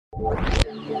This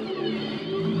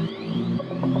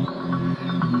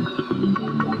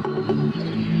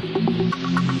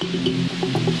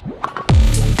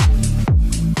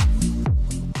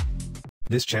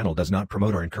channel does not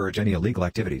promote or encourage any illegal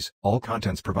activities. All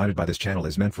contents provided by this channel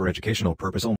is meant for educational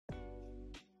purpose only.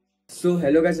 So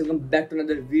hello guys, welcome back to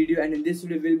another video, and in this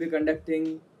video we'll be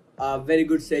conducting a very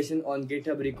good session on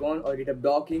GitHub Recon or GitHub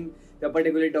Dorking. We are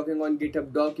particularly talking on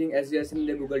GitHub Dorking. As we have seen in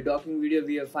the Google Dorking video,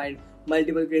 we have find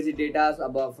multiple crazy data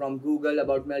from Google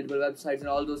about multiple websites and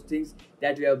all those things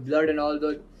that we have blurred, and all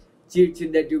the cheat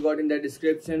sheet that you got in the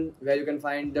description where you can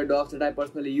find the docs that I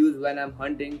personally use when I'm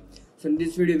hunting. So in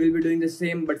this video we'll be doing the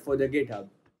same but for the GitHub.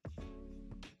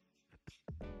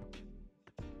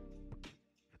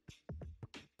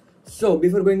 So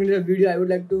before going into the video, I would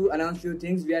like to announce few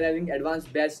things. We are having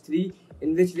advanced batch 3,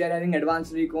 in which we are having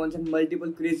advanced recons and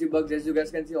multiple crazy bugs. As you guys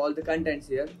can see all the contents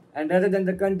here. And rather than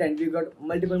the content, we got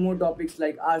multiple more topics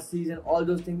like RCs and all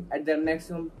those things at their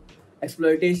maximum,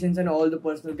 exploitations and all the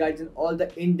personal guides and all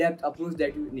the in-depth approach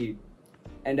that you need.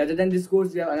 And other than this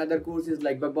course, we have another courses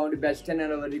like Bug Bounty Batch 10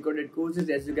 and our recorded courses.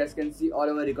 As you guys can see all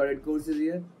our recorded courses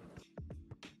here.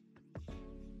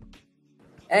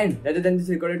 And rather than this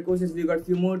recorded courses, we got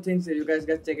few more things, so you guys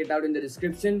check it out in the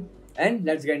description. And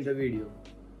let's get into the video.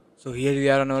 So here we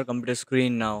are on our computer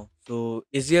screen now. So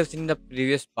as you have seen in the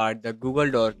previous part, the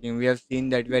Google Dorking, we have seen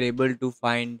that we are able to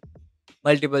find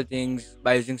multiple things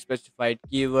by using specified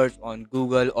keywords on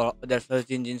Google or other search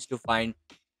engines to find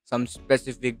some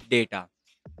specific data.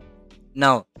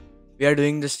 Now we are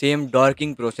doing the same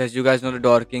dorking process. You guys know the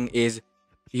dorking is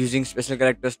using special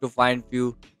characters to find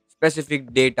few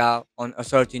specific data on a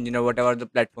search engine or whatever the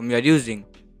platform you are using.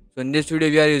 So in this video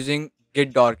we are using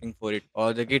Git Dorking for it,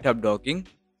 or the GitHub Dorking,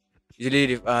 usually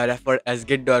referred as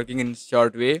Git Dorking in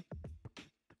short way.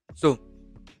 So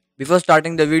before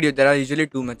starting the video, there are usually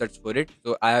two methods for it.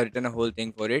 So I have written a whole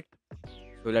thing for it.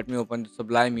 So let me open the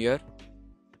Sublime here.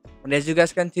 And as you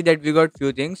guys can see that we got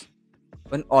few things,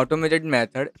 one automated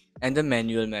method and the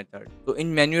manual method. So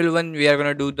in manual one, we are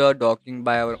gonna do the docking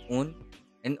by our own.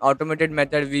 In automated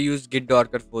method, we use Git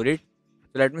Dorker for it.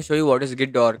 So let me show you what is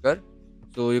Git Dorker.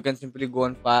 So you can simply go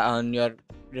on your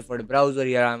preferred browser.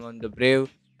 Here I'm on the Brave.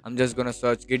 I'm just gonna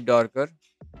search Git Dorker,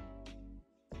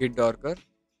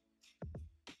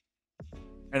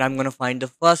 and I'm gonna find the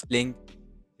first link,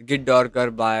 Git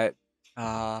Dorker by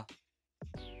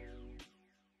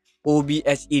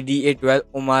OBHEDA12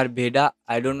 Omar Bheda.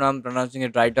 I don't know I'm pronouncing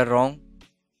it right or wrong.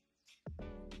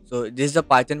 So this is a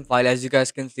Python file, as you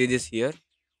guys can see this here,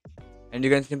 and you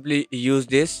can simply use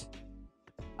this.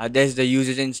 There's the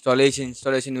usage installation.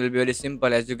 Installation will be very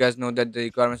simple, as you guys know that the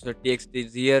requirements for txt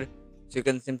is here. So you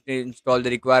can simply install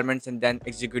the requirements and then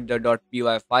execute the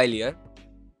 .py file here.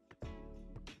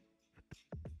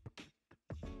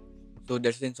 So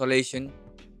that's the installation.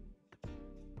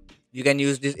 You can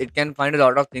use this. It can find a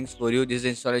lot of things for you. This is the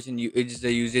installation. It is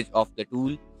the usage of the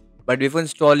tool. But before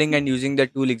installing and using the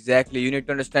tool exactly, you need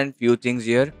to understand few things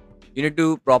here. You need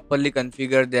to properly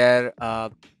configure their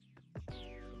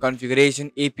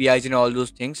configuration, APIs and all those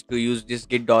things to use this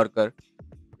Git Dorker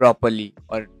properly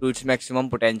or to its maximum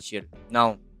potential.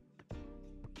 Now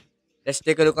let's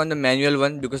take a look on the manual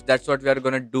one, because that's what we are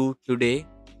gonna do today.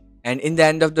 And in the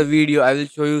end of the video, I will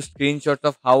show you screenshots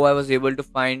of how I was able to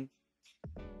find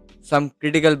some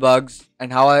critical bugs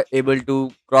and how I able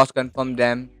to cross confirm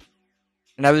them,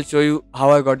 and I will show you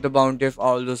how I got the bounty of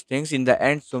all those things in the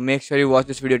end. So make sure you watch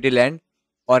this video till end,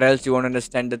 or else you won't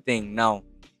understand the thing. Now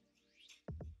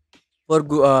for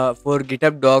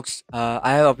GitHub Docs,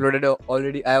 I have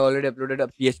already uploaded a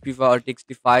PHP file or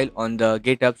TXT file on the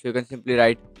GitHub. So you can simply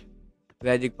write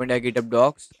GitHub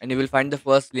Docs, and you will find the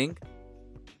first link,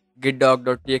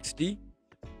 gitdoc.txt.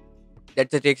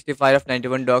 That's a TXT file of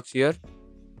 91 docs here.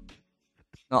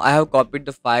 Now I have copied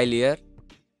the file here.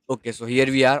 Okay, so here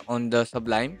we are on the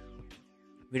Sublime.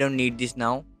 We don't need this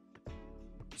now.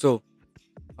 So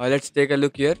let's take a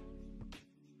look here.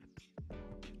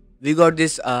 We got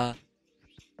this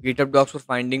GitHub Docs for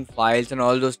finding files and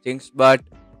all those things, but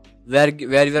where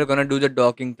we are gonna do the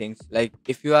docking things. Like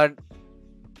if you are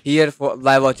here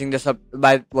by watching the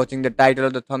title or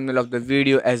the thumbnail of the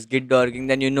video as Git Dorking,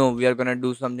 then you know we are gonna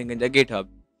do something in the GitHub.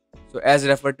 So as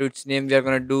referred to its name, we are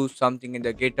gonna do something in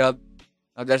the GitHub.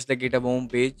 Now that's the GitHub home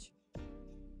page,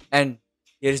 and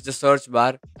here is the search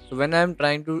bar. So when I am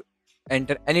trying to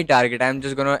enter any target, I am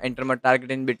just gonna enter my target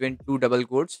in between two double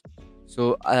quotes.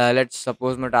 So let's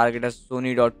suppose my target as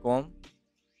sony.com,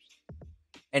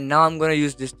 and now I'm gonna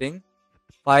use this thing,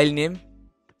 file name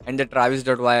and the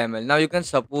travis.yml. Now you can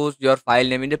suppose your file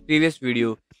name. In the previous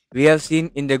video we have seen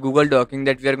in the Google Docking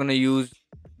that we are gonna use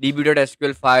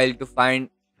db.sql file to find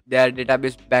their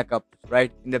database backups,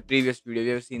 right? In the previous video we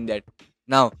have seen that.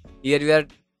 Now here we are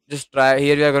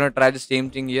here we are going to try the same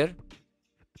thing here.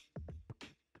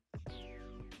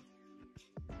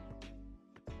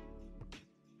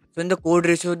 So in the code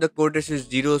ratio is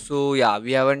 0. So yeah,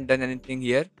 we haven't done anything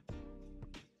here.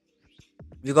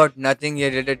 We got nothing here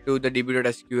related to the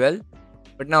db.sql.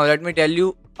 But now let me tell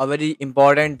you a very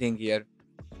important thing here.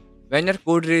 When your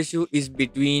code ratio is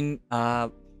between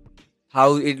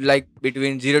how it like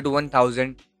between 0 to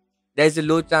 1000, there is a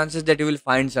low chances that you will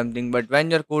find something. But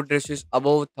when your code ratio is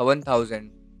above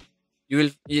 1000,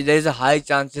 there is a high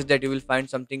chances that you will find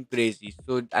something crazy.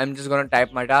 So I'm just gonna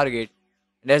type my target,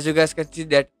 and as you guys can see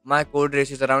that my code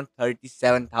ratio is around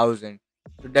 37,000.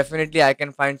 So definitely I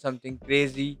can find something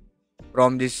crazy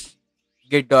from this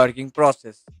git dorking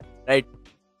process, right?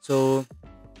 So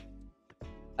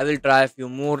I will try a few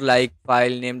more like file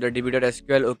name the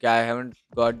db.sql. Okay, I haven't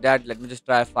got that. Let me just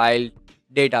try file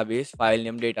name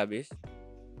database.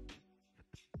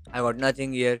 I got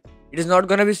nothing here. It is not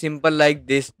gonna be simple like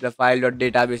this. The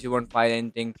file.database, you won't find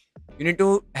anything. You need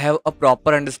to have a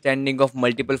proper understanding of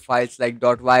multiple files like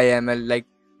 .yml, like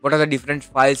what are the different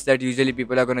files that usually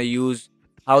people are gonna use,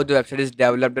 how the website is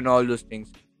developed, and all those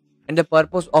things. And the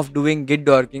purpose of doing git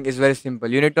dorking is very simple.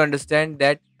 You need to understand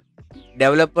that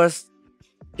developers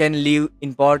can leave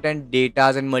important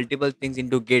data and multiple things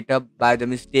into GitHub by the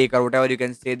mistake or whatever you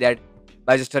can say that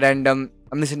by just a random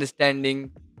a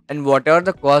misunderstanding, and whatever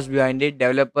the cause behind it,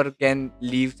 developer can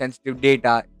leave sensitive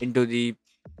data into the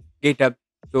GitHub.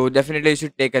 So definitely you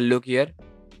should take a look here.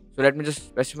 So let me just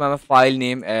specify my file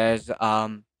name as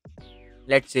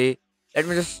let's say let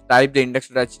me just type the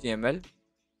index.html.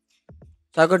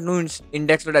 So I got no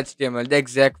index.html, the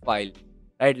exact file,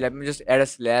 right? Let me just add a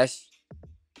slash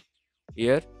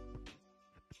here.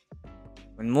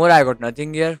 One more, I got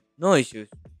nothing here, no issues.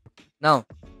 Now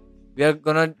we are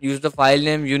gonna use the file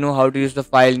name. You know how to use the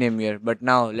file name here, but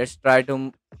now let's try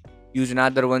to use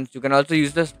another ones. You can also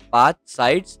use the path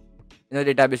sites in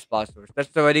the database passwords. That's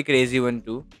a very crazy one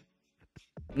too.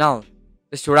 Now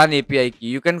the Shodan API key.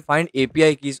 You can find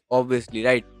API keys obviously,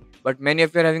 right? But many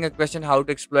of you are having a question how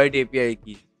to exploit API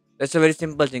keys. That's a very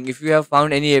simple thing. If you have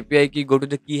found any API key, go to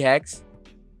the key hacks.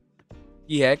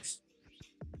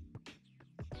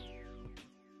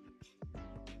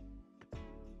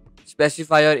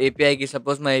 Specify your API key.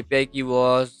 Suppose my API key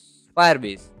was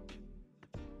Firebase.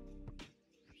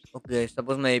 Okay,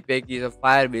 suppose my API key is a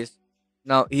Firebase.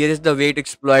 Now here is the way to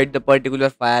exploit the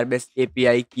particular Firebase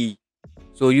API key.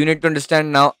 So you need to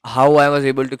understand now how I was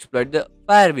able to exploit the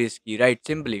Firebase key, right?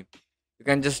 Simply, you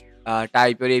can just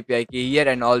type your API key here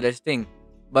and all this thing.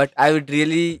 But I would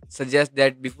really suggest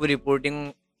that before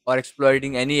reporting or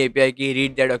exploiting any API key,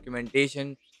 read their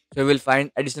documentation. So you will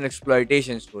find additional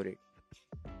exploitations for it.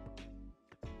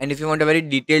 And if you want a very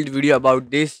detailed video about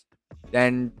this,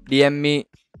 then DM me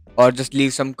or just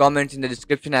leave some comments in the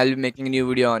description. I'll be making a new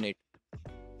video on it.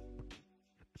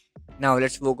 Now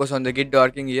let's focus on the git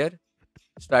dorking here.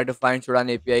 Let's try to find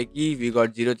Shodan API key. We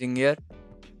got 0 thing here.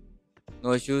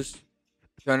 No issues.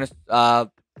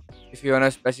 If you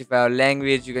wanna specify a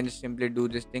language, you can just simply do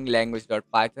this thing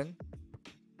language.python.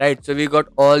 Right. So we got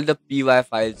all the py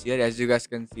files here, as you guys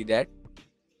can see that.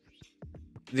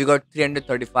 We got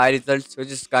 335 results, which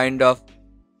is kind of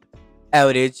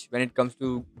average when it comes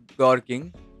to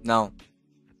dorking. Now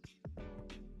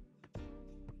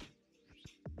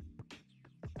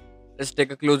let's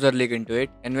take a closer look into it,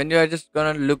 and when you are just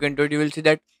gonna look into it, you will see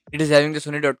that it is having the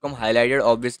sony.com highlighted.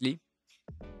 Obviously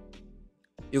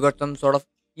you got some sort of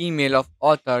email of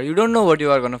author. You don't know what you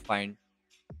are gonna find,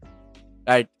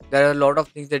 right? There are a lot of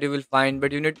things that you will find,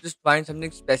 but you need to just find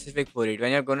something specific for it.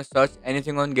 When you're gonna search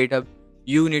anything on GitHub,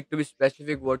 you need to be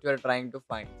specific what you are trying to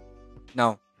find.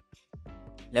 Now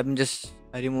let me just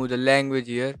remove the language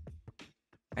here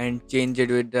and change it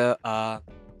with the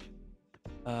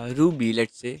Ruby.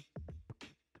 Let's say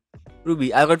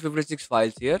Ruby. I got 56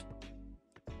 files here,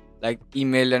 like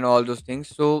email and all those things.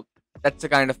 So that's a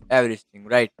kind of average thing,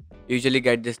 right? You usually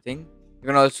get this thing. You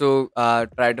can also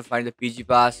try to find the PG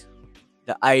pass,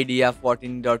 the idea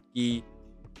 14.key,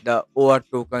 the OR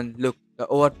token. Look, the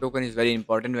OR token is very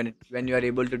important when you are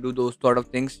able to do those sort of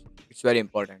things. It's very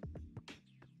important.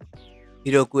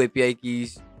 Heroku API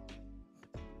keys,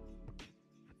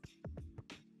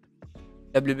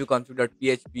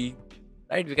 wp-config.php,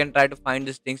 right? We can try to find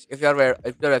these things. If your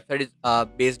website is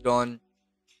based on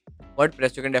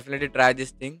WordPress, you can definitely try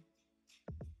this thing.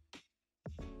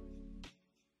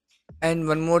 And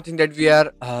one more thing that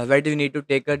where we need to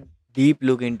take a deep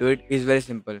look into it is very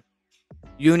simple.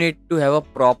 You need to have a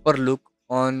proper look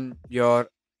on your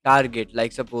target.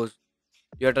 Like suppose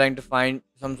you are trying to find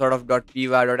some sort of .py,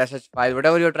 .sh file,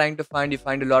 whatever you're trying to find. You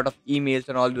find a lot of emails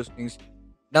and all those things.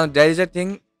 Now there is a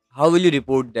thing, how will you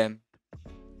report them?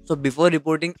 So before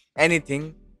reporting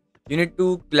anything, you need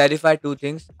to clarify two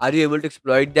things. Are you able to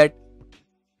exploit that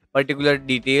particular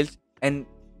details, and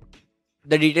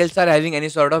the details are having any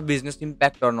sort of business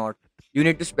impact or not? You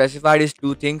need to specify these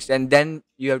two things and then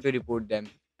you have to report them.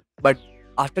 But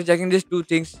after checking these two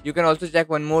things, you can also check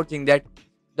one more thing, that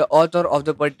the author of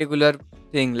the particular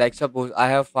thing. Like suppose I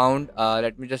have found,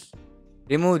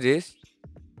 remove this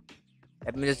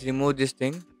let me just remove this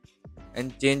thing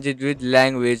and change it with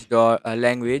language with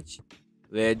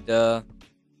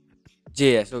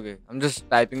JS. Okay, I'm just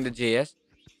typing the JS.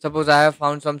 Suppose I have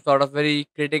found some sort of very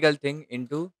critical thing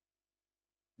into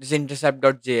this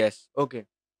intercept.js. Okay,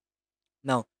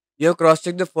 now you have cross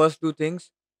checked the first two things,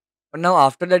 but now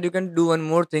after that you can do one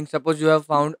more thing. Suppose you have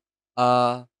found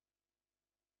uh,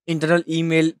 internal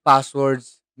email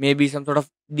passwords, maybe some sort of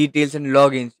details and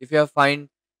logins. If you have find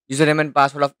username and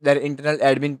password of their internal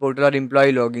admin portal or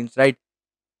employee logins, right?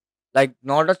 Like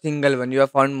not a single one. You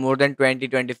have found more than 20,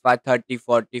 25, 30,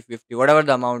 40, 50, whatever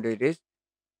the amount it is,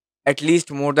 at least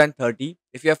more than 30.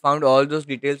 If you have found all those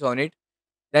details on it,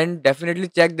 then definitely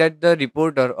check that the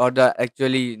reporter, or the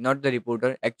actually not the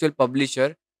reporter, actual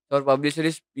publisher. So publisher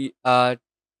is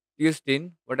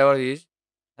Houston, whatever it is.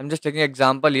 I'm just taking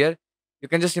example here. You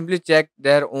can just simply check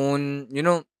their own,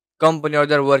 company or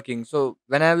their working. So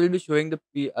when I will be showing the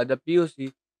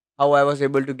POC, how I was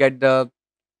able to get the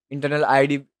internal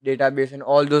ID database and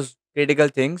all those critical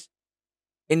things.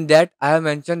 In that, I have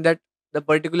mentioned that the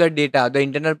particular data, the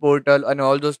internal portal and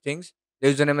all those things, the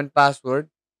username and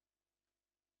password,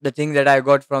 the thing that I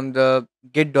got from the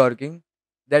Git Dorking,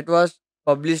 that was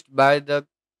published by the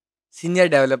senior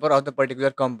developer of the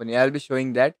particular company. I'll be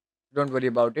showing that. Don't worry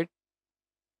about it.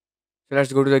 So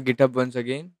let's go to the GitHub once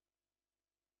again.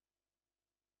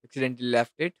 Accidentally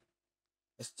left it.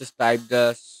 Let's just type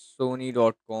the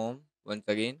sony.com once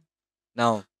again.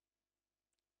 Now,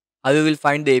 how you will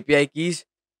find the API keys?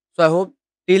 So I hope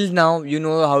till now you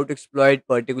know how to exploit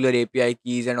particular API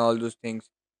keys and all those things.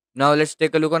 Now let's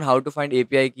take a look on how to find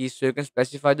API keys. So you can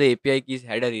specify the API keys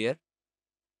header here.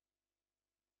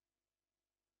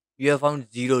 You have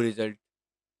found zero result.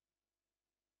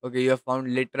 Okay, you have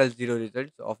found literal zero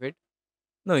results of it.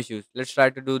 No issues. Let's try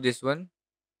to do this one.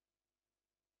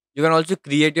 You can also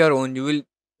create your own.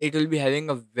 It will be having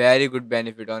a very good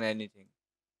benefit on anything.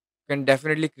 You can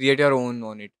definitely create your own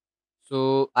on it.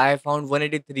 So I found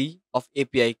 183 of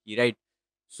API key, right?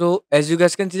 So as you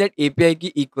guys can see that API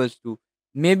key equals to,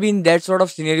 maybe in that sort of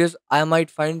scenarios I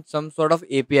might find some sort of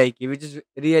API key which is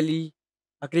really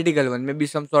a critical one. Maybe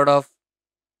some sort of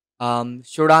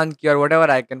Shodan key or whatever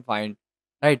I can find,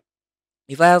 right?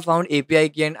 If I have found API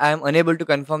key and I am unable to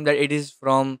confirm that it is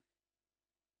from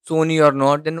Sony or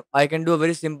not, then I can do a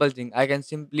very simple thing. I can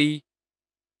simply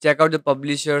check out the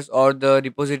publishers or the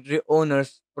repository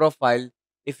owner's profile.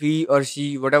 If he or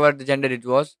she, whatever the gender it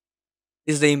was,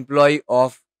 is the employee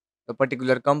of the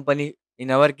particular company. In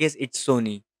our case, it's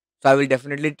Sony. So I will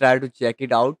definitely try to check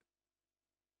it out.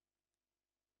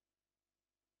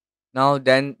 Now,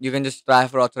 then you can just try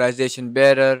for authorization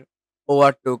bearer,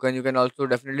 OAuth token. You can also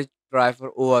definitely try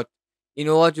for OAuth. In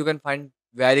OAuth, you can find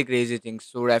very crazy things.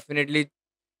 So definitely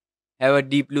have a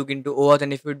deep look into OAuth.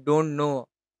 And if you don't know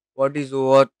what is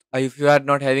OAuth, if you are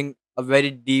not having a very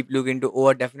deep look into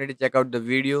OAuth, definitely check out the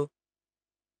video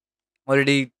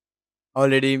already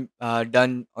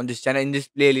done on this channel in this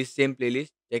playlist, same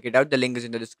playlist. Check it out. The link is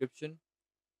in the description.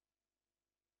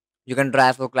 You can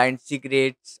try for client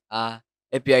secrets,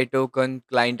 API token,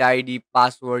 client ID,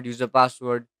 password, user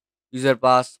passcodes,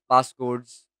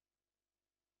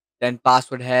 then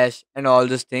password hash, and all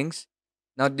those things.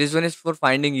 Now, this one is for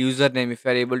finding username. If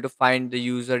you are able to find the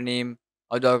username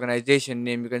or the organization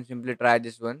name, you can simply try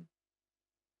this one.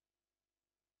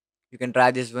 You can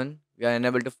try this one. We are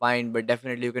unable to find, but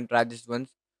definitely you can try this one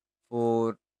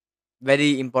for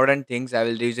very important things. I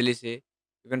will usually say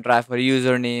you can try for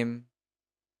username.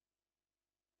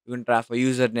 You can try for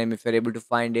username if you're able to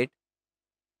find it.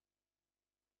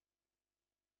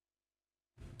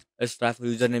 Let's try for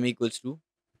username equals to.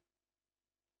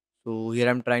 So here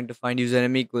I'm trying to find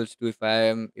username equals to if I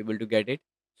am able to get it.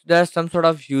 So there's some sort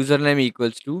of username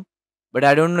equals to, but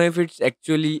I don't know if it's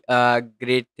actually a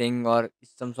great thing or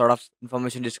it's some sort of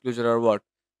information disclosure or what.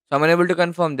 So I'm unable to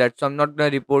confirm that. So I'm not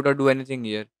gonna report or do anything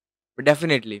here. But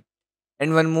definitely.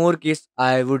 And one more case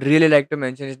I would really like to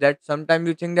mention is that sometimes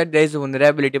you think that there is a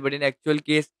vulnerability, but in actual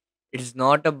case, it is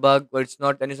not a bug or it's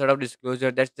not any sort of disclosure.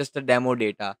 That's just a demo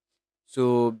data.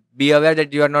 So be aware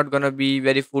that you are not gonna be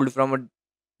very fooled from a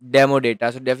demo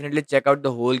data. So definitely check out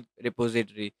the whole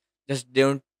repository. Just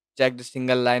don't check the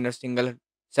single line or single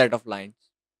set of lines.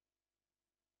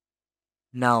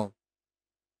 Now,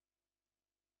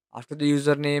 after the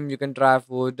username, you can try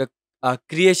for the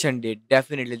creation date.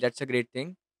 Definitely, that's a great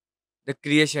thing. The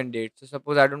creation date. So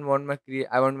suppose I don't want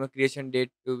I want my creation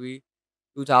date to be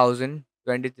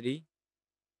 2023.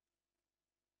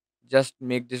 Just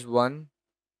make this 1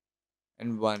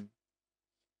 and 1.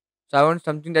 So I want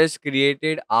something that is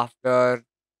created after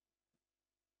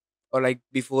or like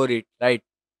before it, right?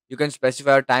 You can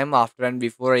specify a time after and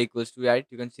before equals to, right?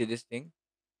 You can see this thing.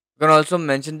 You can also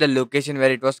mention the location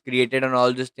where it was created and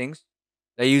all these things,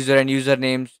 the user and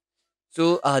usernames.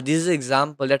 So this is an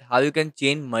example that how you can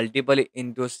chain multiple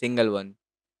into a single one.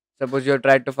 Suppose you are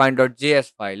trying to find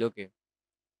 .js file, okay?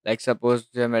 Like suppose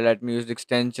let me use the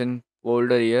extension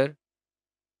folder here,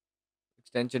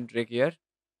 extension trick here.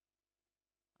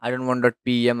 I don't want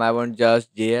 .pem, I want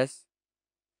just JS.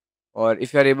 Or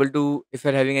if you are able to, if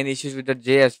you're having any issues with the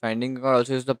JS finding, you can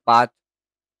also use the path,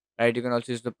 right? You can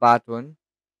also use the path one.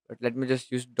 But let me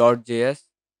just use .js.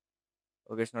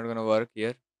 Okay, it's not gonna work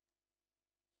here.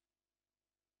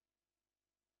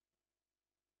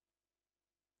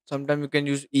 Sometimes you can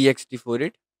use ext for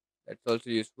it. That's also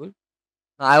useful.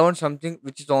 Now, I want something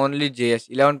which is only JS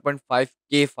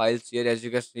 11.5K files here, as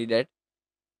you can see that,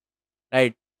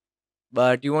 right?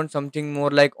 But you want something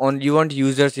more like on you want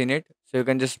users in it, so you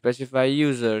can just specify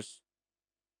users,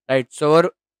 right? So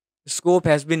our scope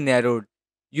has been narrowed.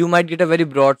 You might get a very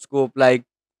broad scope like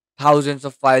thousands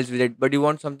of files with it, but you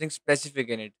want something specific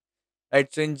in it,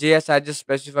 right? So in JS, I just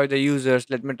specify the users.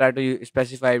 Let me try to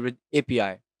specify with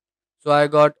API. So I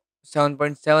got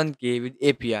 7.7K with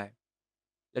API.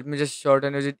 Let me just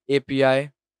shorten it with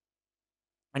API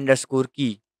underscore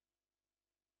key.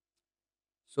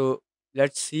 So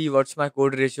let's see what's my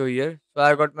code ratio here. So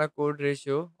I got my code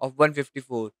ratio of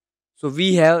 154. So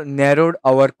we have narrowed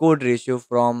our code ratio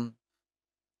from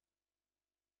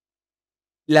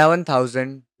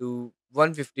 11,000 to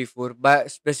 154 by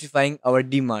specifying our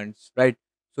demands, right?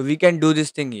 So we can do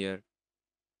this thing here.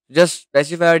 Just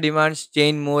specify our demands,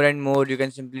 chain more and more. You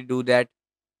can simply do that.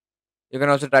 You can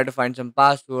also try to find some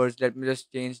passwords. Let me just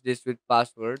change this with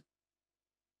password.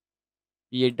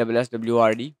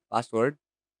 PASSWRD password.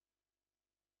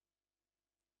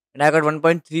 And I got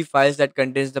 1.3 files that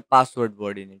contains the password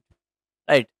word in it.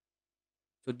 Right.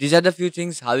 So these are the few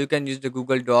things how you can use the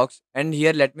Google Docs. And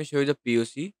here let me show you the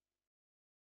POC.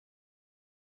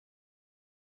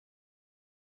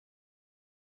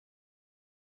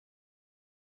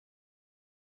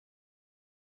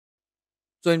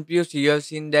 So in POC, you have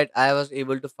seen that I was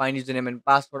able to find username and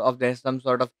password of there's some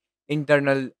sort of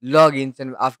internal logins,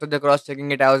 and after the cross checking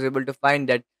it, I was able to find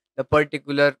that the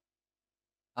particular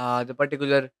the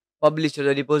particular publisher,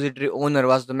 the repository owner,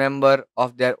 was the member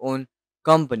of their own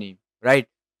company, right?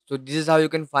 So this is how you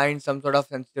can find some sort of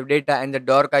sensitive data, and the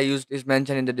dork I used is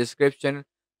mentioned in the description.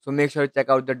 So make sure to check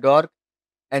out the dork.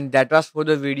 And that was for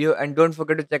the video. And don't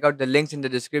forget to check out the links in the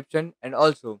description. And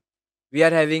also, we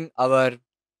are having our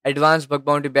Advanced Bug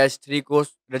Bounty Batch 3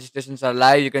 course. Registrations are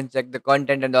live. You can check the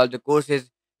content and all the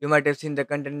courses. You might have seen the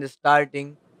content in the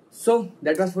starting. So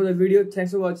that was for the video.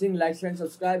 Thanks for watching. Like, share, and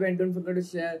subscribe, and don't forget to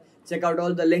share. Check out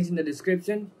all the links in the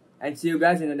description, and see you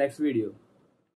guys in the next video.